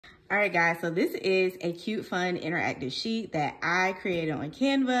All right, guys, so this is a cute, fun, interactive sheet that I created on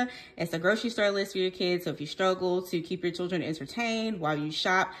Canva. It's a grocery store list for your kids. So if you struggle to keep your children entertained while you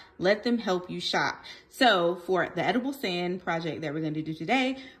shop, let them help you shop. So for the edible sand project that we're going to do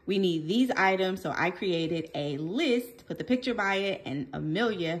today, we need these items. So I created a list, put the picture by it, and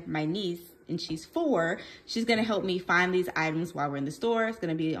Amelia, my niece, and she's 4, she's gonna help me find these items while we're in the store. It's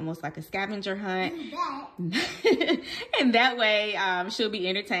gonna be almost like a scavenger hunt. And that way she'll be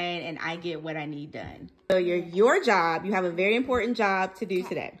entertained and I get what I need done. So your job, you have a very important job to do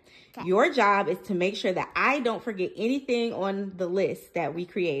today. Your job is to make sure that I don't forget anything on the list that we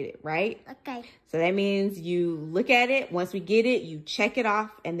created, right? Okay. So that means you look at it. Once we get it, you check it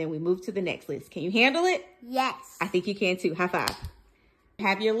off, and then we move to the next list. Can you handle it? Yes. I think you can too. High five.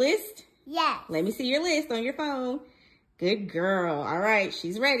 Have your list? Yes. Let me see your list on your phone. Good girl. All right,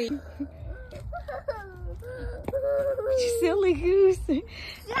 she's ready. You silly goose.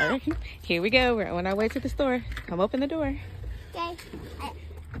 All right, here we go. We're on our way to the store. Come open the door. Okay.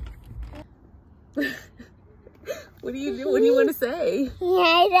 What do you do? What do you want to say?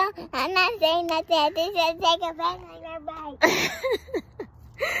 I'm not saying nothing. I just said take a back on your bike.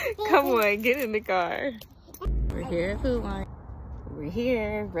 Come on, get in the car. We're here at Food Line. We're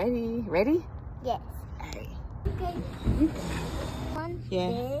here. Ready? Ready? Yes. All right. Okay. One Yeah.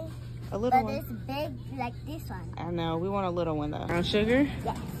 big, A little but one. it's big like this one. I know. We want a little one though. Brown sugar?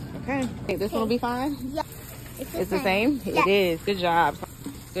 Yes. Okay. Think this one will be fine? Yes. It's the same? Yes. It is. Good job.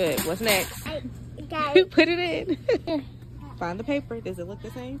 Good. What's next? Okay. Put it in. Here. Find the paper. Does it look the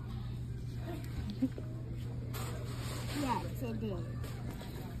same? Yes, it is.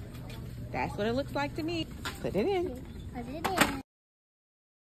 That's what it looks like to me. Put it in. Put it in.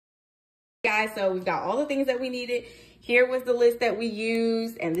 Guys, so we've got all the things that we needed. Here was the list that we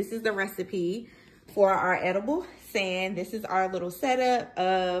used, and this is the recipe for our edible sand. This is our little setup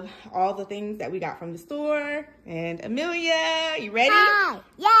of all the things that we got from the store. And Amelia, you ready? Hi.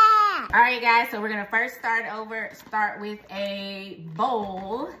 Yeah. All right, guys, so we're gonna first start with a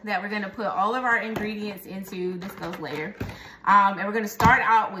bowl that we're gonna put all of our ingredients into. This goes later. And we're gonna start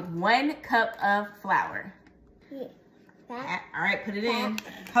out with 1 cup of flour. Yeah. All right, put it in.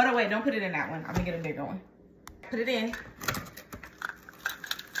 Hold on, wait, don't put it in that one. I'm gonna get a bigger one. Put it in.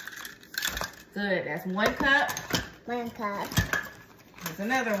 Good, that's 1 cup. 1 cup. There's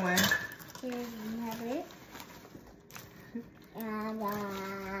another one. Here's another. And All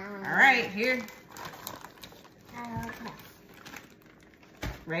right, here. Okay.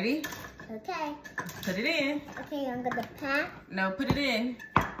 Ready? Okay. Put it in. Okay, I'm gonna pat. No, put it in.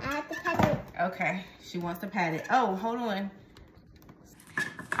 I have to pat it. Okay, she wants to pat it. Oh, hold on.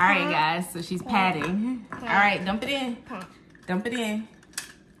 All right, guys, so she's patting. All right, dump it in. Dump it in.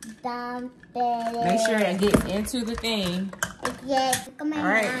 Dump it in. Make sure it gets into the thing. Yes, look at my All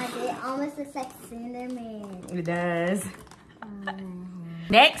right. hands. It almost looks like Cinderman. It does.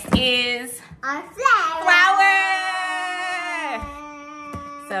 Next is Our flour. flour.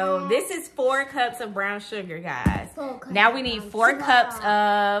 So this is 4 cups of brown sugar, guys. 4 cups Now we need of 4 sugar. cups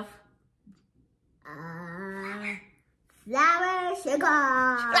of Flour, sugar.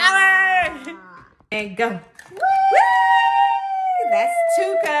 flour. And go. Woo! That's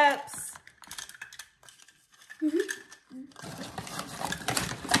 2 cups.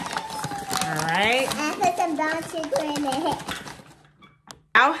 All right. And put some brown sugar in it.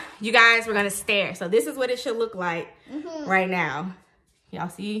 Now, you guys, we're gonna stir. So this is what it should look like right now. Y'all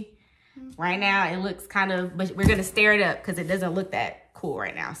see? Right now, it looks kind of, but we're gonna stir it up because it doesn't look that cool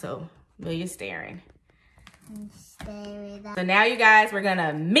right now. So, Amelia's stirring. Stir it up. So now, you guys, we're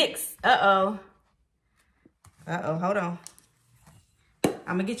gonna mix. Uh-oh, hold on.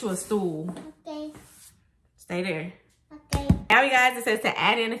 I'm gonna get you a stool. Okay. Stay there. Okay. Now, you guys, it says to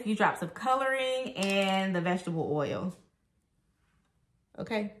add in a few drops of coloring and the vegetable oil.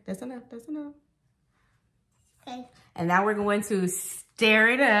 Okay, that's enough, that's enough. Okay. And now we're going to stir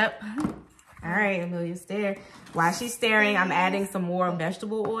it up. All right, Amelia, stir. While she's stirring, I'm adding some more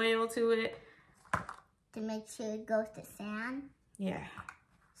vegetable oil to it. To make sure it goes to sand. Yeah,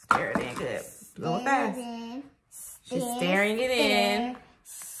 stir it in good. Go fast. She's Stir, stirring it in.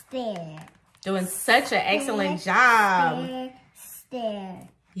 Stir. Doing such an excellent job. Stir. Stir.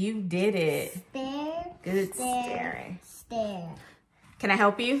 You did it. Stir. Good Stir. stirring. Stir. Can I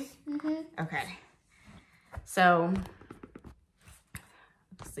help you? Okay. So,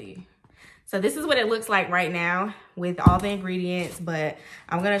 let's see. So this is what it looks like right now with all the ingredients, but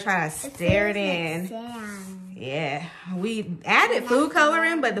I'm gonna try to stir it in. Yeah, we added food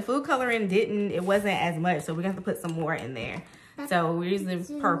coloring, but the food coloring it wasn't as much, so we're gonna have to put some more in there. So we're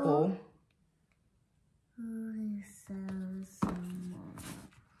using purple.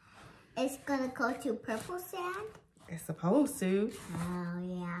 it's gonna go to purple sand? It's supposed to. Oh,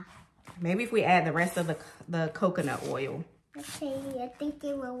 yeah. Maybe if we add the rest of the coconut oil. Okay, I think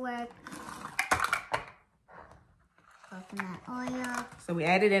it will work. Coconut oil. So we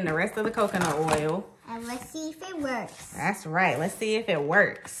added in the rest of the coconut oil. And let's see if it works. That's right. Let's see if it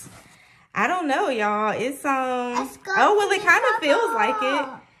works. I don't know, y'all. It's Let's go oh well, it kind of purple. feels like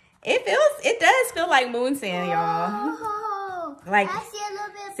it. It does feel like moon sand, y'all. Oh, Like, I see a little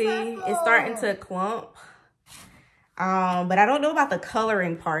bit see, purple. it's starting to clump. But I don't know about the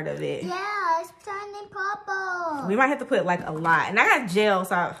coloring part of it. Yeah, it's turning purple. We might have to put like a lot. And I got gel,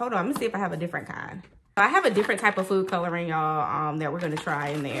 so hold on. Let me see if I have a different kind. I have a different type of food coloring, y'all, that we're gonna try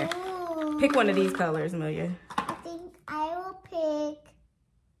in there. Ooh. Pick one of these colors, Amelia. I think I will pick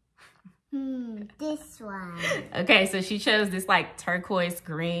this one. Okay, so she chose this like turquoise,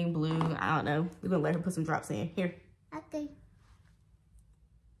 green, blue. I don't know. We're gonna let her put some drops in. Here. Okay.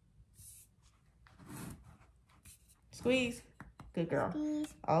 Squeeze. Good girl.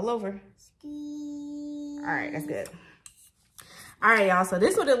 Squeeze. All over. Squeeze. All right, that's good. All right, y'all. So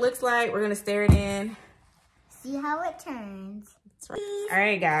this is what it looks like. We're gonna stir it in. See how it turns. That's right. All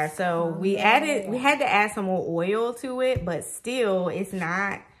right, guys. So we had to add some more oil to it, but still, it's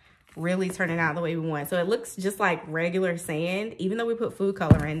not really turning out the way we want. So it looks just like regular sand, even though we put food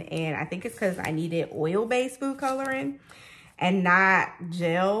coloring. And I think it's because I needed oil-based food coloring and not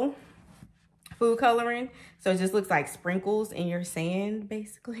gel food coloring. So it just looks like sprinkles in your sand,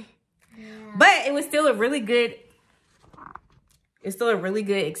 basically. Yeah. But it was still a really good,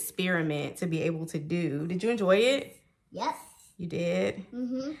 experiment to be able to do. Did you enjoy it? Yep. You did?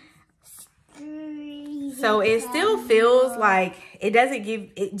 Mm-hmm. So it still feels like, it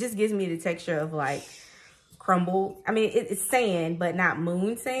just gives me the texture of like crumbled. I mean, it's sand, but not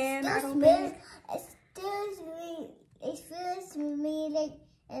moon sand, I don't think. It feels to me like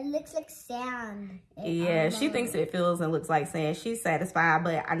it looks like sand. Yeah, she thinks it feels and looks like sand. She's satisfied,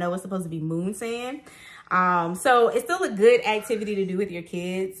 but I know it's supposed to be moon sand. So it's still a good activity to do with your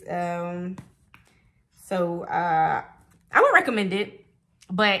kids. I would recommend it.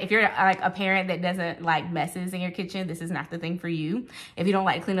 But if you're like a parent that doesn't like messes in your kitchen, this is not the thing for you. If you don't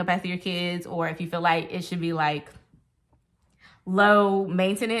like clean up after your kids, or if you feel like it should be like low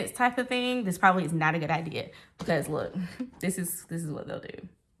maintenance type of thing, this probably is not a good idea. Because look, this is what they'll do.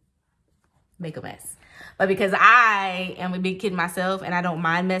 Make a mess. But because I am a big kid myself and I don't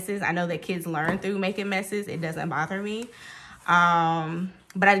mind messes, I know that kids learn through making messes. It doesn't bother me.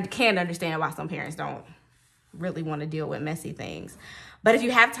 But I can understand why some parents don't really want to deal with messy things. But if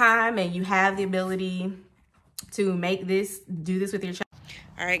you have time and you have the ability to do this with your child.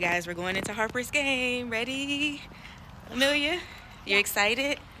 All right, guys, we're going into Harper's game. Ready? Amelia, you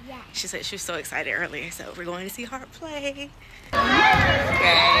excited? Yeah. She said she was so excited earlier, so we're going to see Harp play. Okay.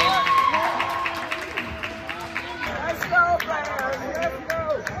 Let's go, players. Let's go.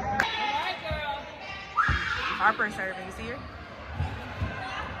 All right, girl. Harper serving. You see her?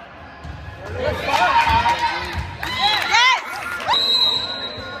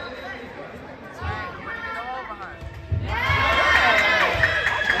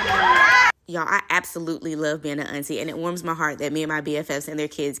 Y'all, I absolutely love being an auntie, and it warms my heart that me and my BFFs and their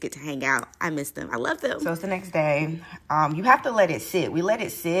kids get to hang out. I miss them. I love them. So it's the next day. You have to let it sit. We let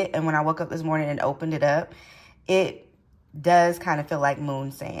it sit, and when I woke up this morning and opened it up, it does kind of feel like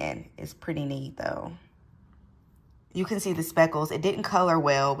moon sand. It's pretty neat, though. You can see the speckles. It didn't color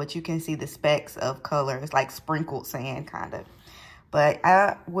well, but you can see the specks of color. It's like sprinkled sand, kind of. But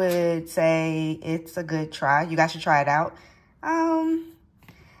I would say it's a good try. You guys should try it out.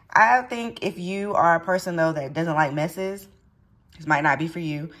 I think if you are a person, though, that doesn't like messes, this might not be for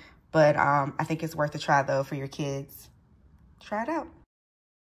you. But I think it's worth a try, though, for your kids. Try it out.